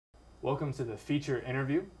Welcome to the feature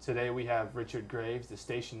interview. Today we have Richard Graves, the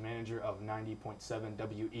station manager of 90.7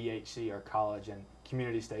 WEHC, our college and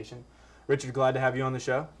community station. Richard, glad to have you on the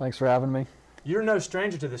show. Thanks for having me. You're no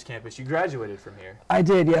stranger to this campus. You graduated from here. I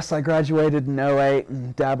did, yes. I graduated in '08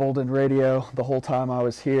 and dabbled in radio the whole time I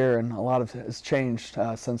was here, and a lot of it has changed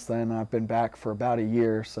since then. I've been back for about a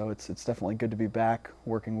year, so it's definitely good to be back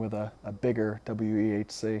working with a bigger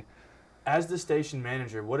WEHC. As the station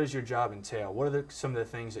manager, what does your job entail? What are some of the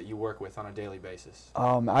things that you work with on a daily basis?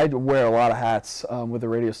 I wear a lot of hats with the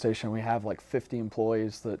radio station. We have like 50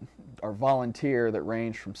 employees that are volunteer that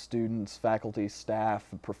range from students, faculty, staff,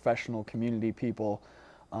 professional community people.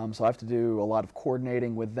 So I have to do a lot of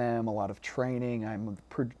coordinating with them, a lot of training. I'm,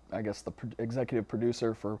 I guess, the executive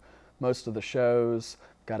producer for most of the shows.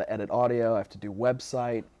 Got to edit audio. I have to do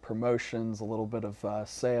website, promotions, a little bit of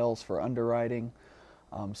sales for underwriting.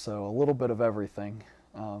 So a little bit of everything.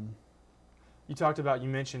 You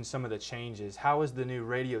mentioned some of the changes. How has the new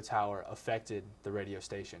radio tower affected the radio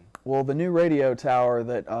station? Well, the new radio tower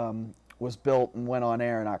that was built and went on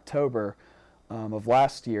air in October of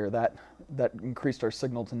last year, that increased our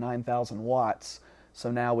signal to 9,000 watts.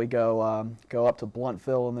 So now we go up to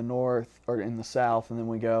Bluntville in the north, or in the south, and then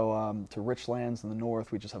we go to Richlands in the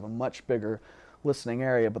north. We just have a much bigger listening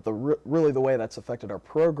area, but really the way that's affected our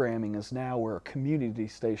programming is now we're community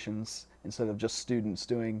stations instead of just students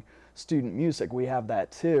doing student music. We have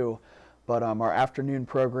that too, but our afternoon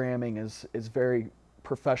programming is very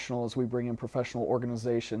professional as we bring in professional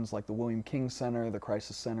organizations like the William King Center, the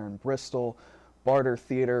Crisis Center in Bristol, Barter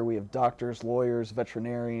Theater. We have doctors, lawyers,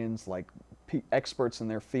 veterinarians, like experts in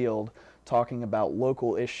their field talking about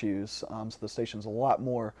local issues. So the station's a lot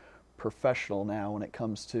more professional now when it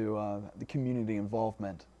comes to the community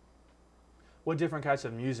involvement. What different kinds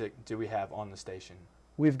of music do we have on the station?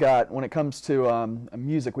 We've got, when it comes to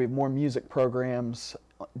music, we have more music programs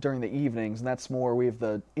during the evenings, and that's more, we have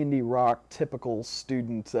the indie rock, typical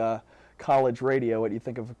student college radio, what you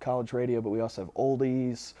think of college radio, but we also have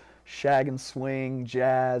oldies, shag and swing,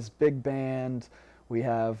 jazz, big band. We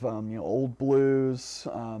have old blues,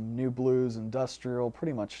 new blues, industrial,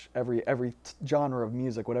 pretty much every genre of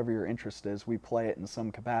music, whatever your interest is, we play it in some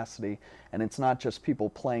capacity. And it's not just people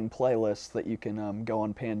playing playlists that you can go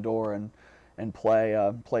on Pandora and play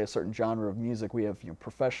a certain genre of music. We have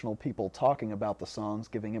professional people talking about the songs,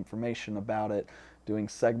 giving information about it, doing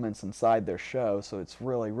segments inside their show. So it's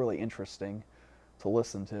really, really interesting to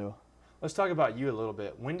listen to. Let's talk about you a little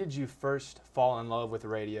bit. When did you first fall in love with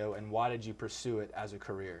radio, and why did you pursue it as a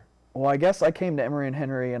career? Well, I guess I came to Emory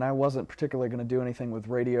Henry, and I wasn't particularly going to do anything with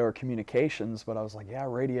radio or communications, but I was like, yeah,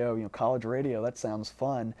 radio, college radio, that sounds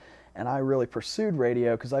fun. And I really pursued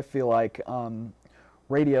radio because I feel like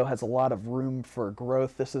radio has a lot of room for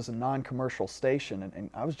growth. This is a non-commercial station,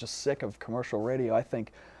 and I was just sick of commercial radio. I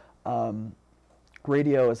think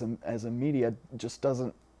radio as a media just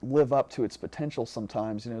doesn't live up to its potential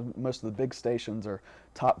sometimes. Most of the big stations are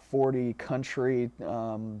top 40 country,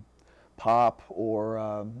 pop,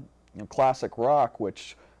 or classic rock,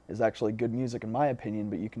 which is actually good music in my opinion,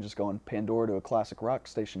 but you can just go on Pandora to a classic rock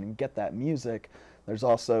station and get that music. There's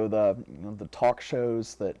also the the talk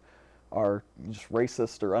shows that are just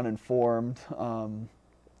racist or uninformed.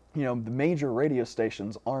 The major radio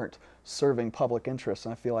stations aren't serving public interest,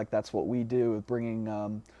 and I feel like that's what we do with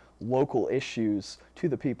bringing local issues to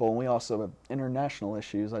the people, and we also have international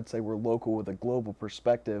issues. I'd say we're local with a global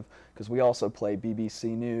perspective because we also play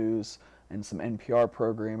BBC News and some NPR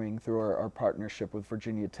programming through our partnership with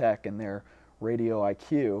Virginia Tech and their Radio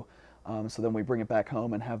IQ. So then we bring it back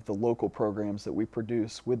home and have the local programs that we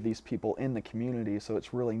produce with these people in the community. So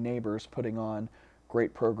it's really neighbors putting on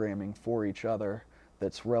great programming for each other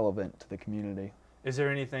that's relevant to the community. Is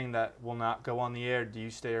there anything that will not go on the air? Do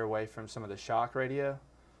you stay away from some of the shock radio?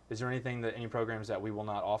 Is there any programs that we will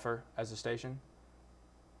not offer as a station?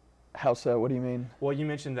 How so? What do you mean? Well, you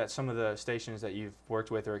mentioned that some of the stations that you've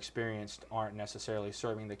worked with or experienced aren't necessarily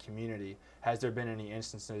serving the community. Has there been any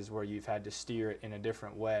instances where you've had to steer it in a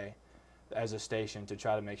different way as a station to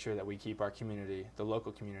try to make sure that we keep our community, the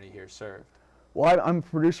local community here, served? Well, I'm a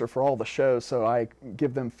producer for all the shows, so I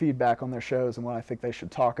give them feedback on their shows and what I think they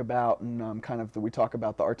should talk about, and we talk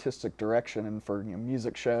about the artistic direction, and for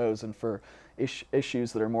music shows and for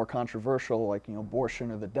issues that are more controversial, like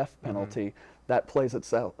abortion or the death penalty, that plays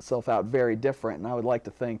itself out very different. And I would like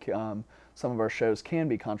to think some of our shows can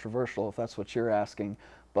be controversial, if that's what you're asking.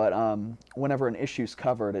 But whenever an issue's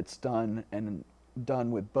covered, it's done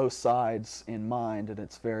with both sides in mind, and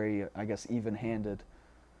it's very, I guess, even-handed.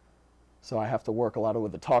 So I have to work a lot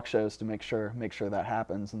with the talk shows to make sure that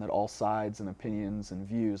happens and that all sides and opinions and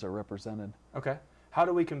views are represented. Okay. How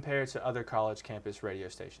do we compare to other college campus radio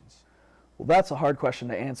stations? Well, that's a hard question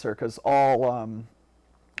to answer because all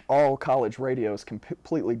college radio is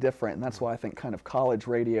completely different, and that's why I think kind of college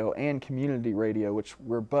radio and community radio, which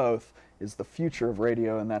we're both, is the future of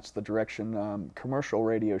radio, and that's the direction commercial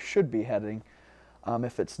radio should be heading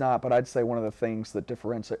if it's not. But I'd say one of the things that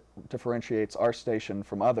differentiates our station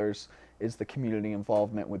from others is the community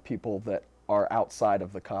involvement with people that are outside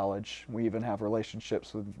of the college. We even have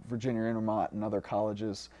relationships with Virginia Intermont and other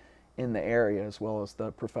colleges in the area, as well as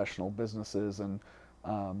the professional businesses and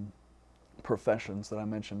professions that I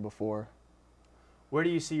mentioned before. Where do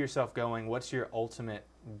you see yourself going? What's your ultimate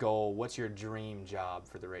goal? What's your dream job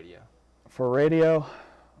for the radio? For radio,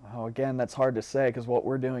 oh, again, that's hard to say because what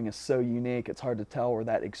we're doing is so unique. It's hard to tell where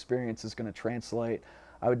that experience is going to translate.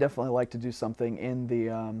 I would definitely like to do something in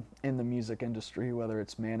the music industry, whether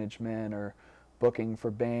it's management or booking for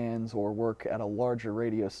bands or work at a larger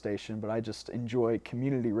radio station, but I just enjoy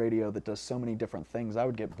community radio that does so many different things. I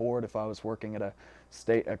would get bored if I was working at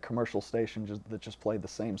a commercial station that just played the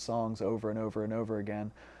same songs over and over and over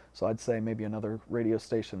again. So I'd say maybe another radio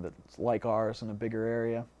station that's like ours in a bigger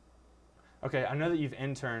area. Okay, I know that you've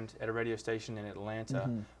interned at a radio station in Atlanta.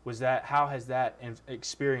 How has that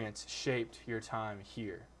experience shaped your time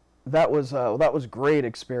here? That was great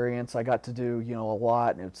experience. I got to do a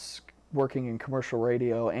lot. It's working in commercial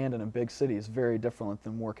radio and in a big city is very different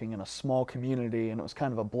than working in a small community, and it was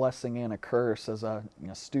kind of a blessing and a curse. As a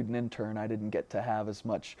student intern, I didn't get to have as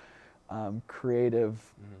much creative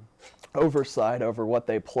oversight over what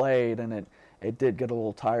they played, and it did get a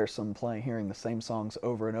little tiresome hearing the same songs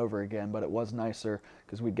over and over again, but it was nicer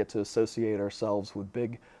because we'd get to associate ourselves with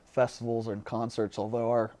big festivals and concerts.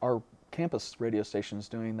 Although our campus radio station is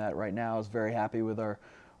doing that right now, is very happy with our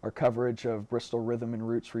coverage of Bristol Rhythm and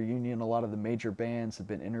Roots reunion. A lot of the major bands have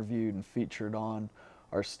been interviewed and featured on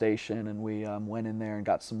our station, and we went in there and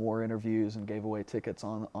got some more interviews and gave away tickets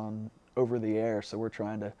on over the air. So we're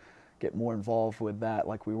trying to get more involved with that,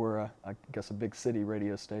 like we were I guess a big city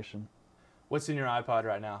radio station. What's in your iPod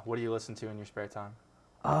right now? What do you listen to in your spare time?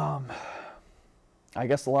 I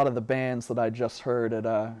guess a lot of the bands that I just heard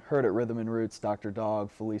at Rhythm and Roots, Dr.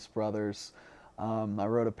 Dog, Felice Brothers. I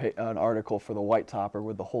wrote an article for the White Topper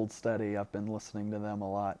with the Hold Steady. I've been listening to them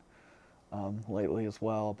a lot lately as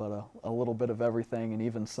well, but a little bit of everything, and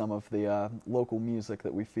even some of the local music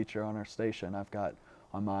that we feature on our station I've got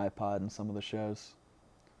on my iPod and some of the shows.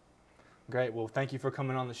 Great. Well, thank you for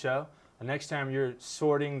coming on the show. Next time you're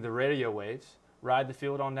sorting the radio waves, ride the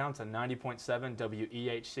field on down to 90.7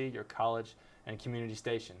 WEHC, your college and community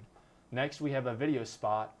station. Next, we have a video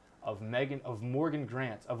spot of Morgan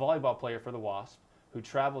Grant, a volleyball player for the Wasp, who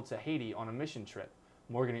traveled to Haiti on a mission trip.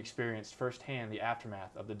 Morgan experienced firsthand the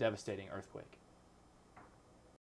aftermath of the devastating earthquake.